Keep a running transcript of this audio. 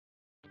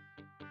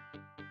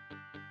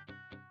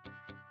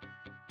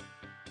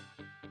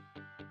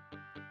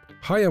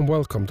Hi and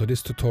welcome to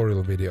this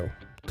tutorial video.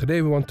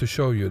 Today we want to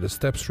show you the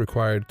steps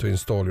required to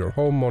install your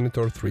Home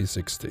Monitor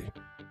 360.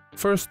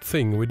 First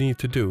thing we need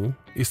to do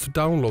is to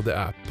download the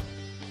app.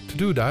 To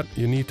do that,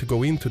 you need to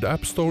go into the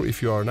App Store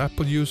if you are an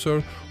Apple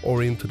user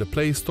or into the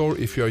Play Store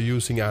if you are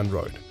using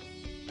Android.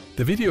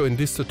 The video in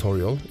this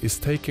tutorial is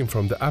taken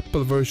from the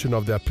Apple version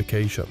of the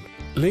application.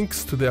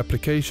 Links to the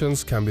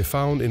applications can be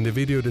found in the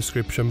video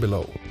description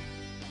below.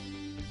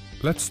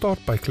 Let's start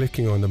by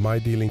clicking on the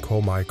Mydlink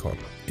Home icon.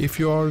 If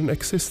you are an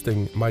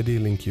existing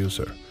Mydlink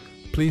user,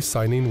 please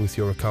sign in with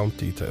your account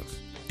details.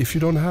 If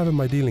you don't have a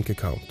Mydlink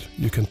account,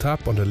 you can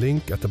tap on the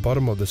link at the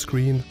bottom of the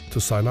screen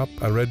to sign up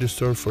and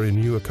register for a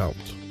new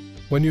account.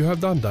 When you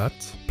have done that,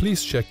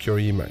 please check your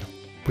email.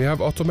 We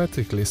have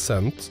automatically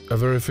sent a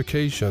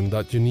verification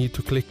that you need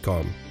to click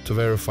on to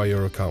verify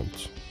your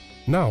account.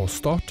 Now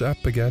start the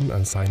app again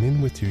and sign in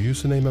with your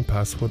username and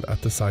password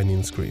at the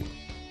sign-in screen.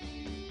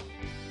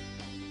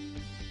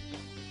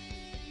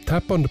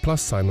 Tap on the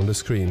plus sign on the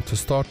screen to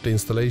start the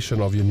installation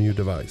of your new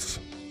device.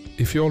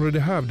 If you already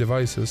have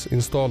devices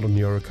installed on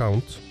your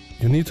account,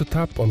 you need to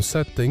tap on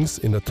Settings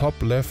in the top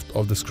left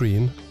of the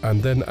screen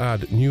and then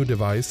add New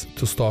Device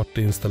to start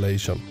the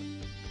installation.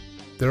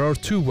 There are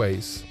two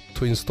ways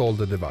to install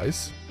the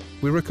device.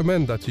 We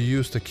recommend that you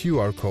use the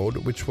QR code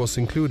which was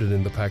included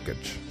in the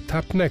package.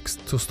 Tap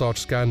Next to start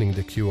scanning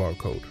the QR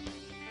code.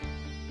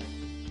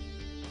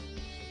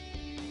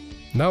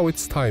 Now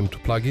it's time to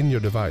plug in your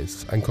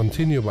device and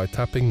continue by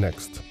tapping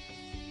Next.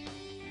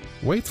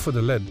 Wait for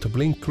the LED to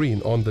blink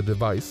green on the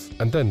device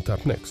and then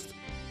tap Next.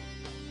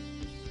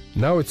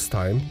 Now it's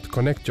time to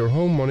connect your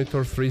Home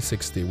Monitor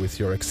 360 with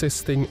your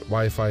existing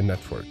Wi-Fi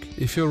network.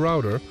 If your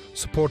router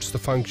supports the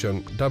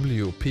function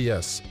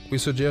WPS, we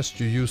suggest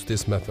you use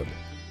this method.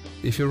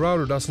 If your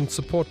router doesn't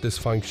support this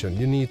function,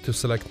 you need to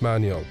select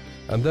Manual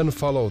and then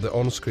follow the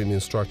on-screen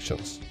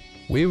instructions.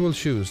 We will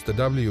choose the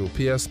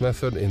WPS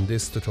method in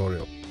this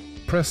tutorial.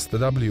 Press the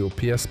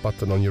WPS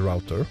button on your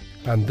router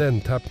and then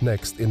tap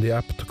Next in the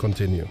app to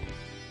continue.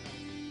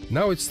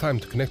 Now it's time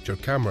to connect your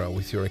camera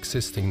with your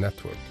existing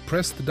network.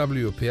 Press the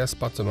WPS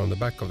button on the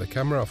back of the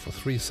camera for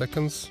 3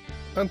 seconds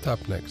and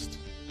tap Next.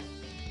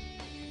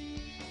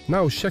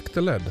 Now check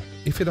the LED.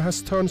 If it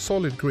has turned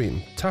solid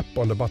green, tap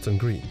on the button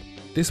green.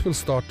 This will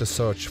start the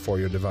search for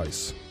your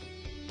device.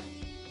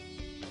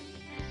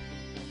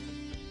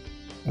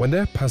 When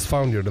the app has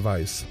found your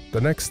device, the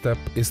next step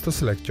is to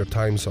select your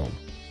time zone.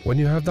 When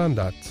you have done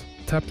that,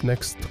 tap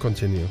Next to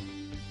continue.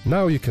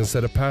 Now you can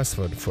set a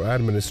password for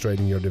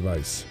administrating your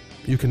device.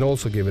 You can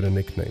also give it a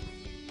nickname.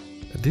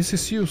 This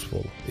is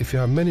useful if you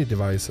have many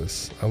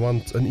devices and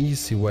want an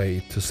easy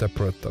way to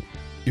separate them.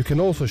 You can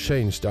also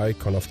change the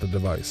icon of the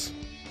device.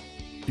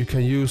 You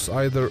can use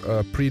either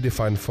a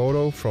predefined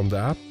photo from the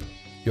app,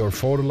 your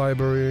photo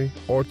library,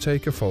 or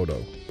take a photo.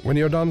 When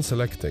you're done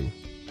selecting,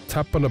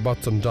 tap on the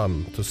button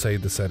Done to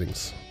save the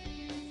settings.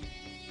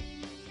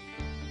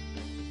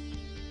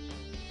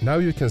 Now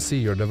you can see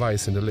your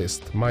device in the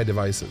list, My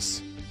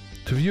Devices.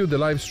 To view the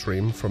live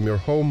stream from your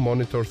Home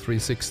Monitor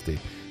 360,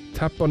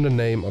 tap on the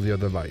name of your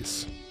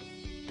device.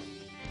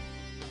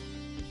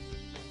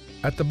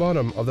 At the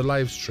bottom of the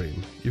live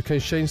stream, you can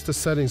change the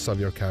settings of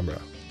your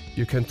camera.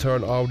 You can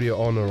turn audio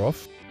on or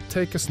off,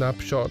 take a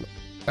snapshot,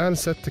 and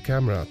set the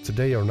camera to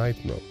day or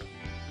night mode.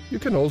 You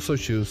can also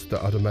choose the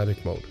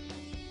automatic mode.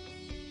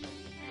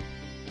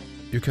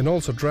 You can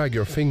also drag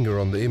your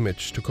finger on the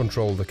image to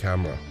control the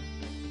camera.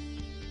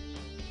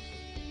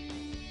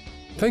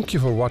 Thank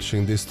you for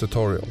watching this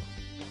tutorial.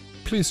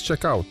 Please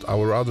check out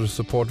our other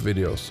support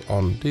videos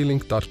on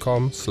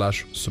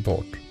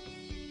dlink.com/support.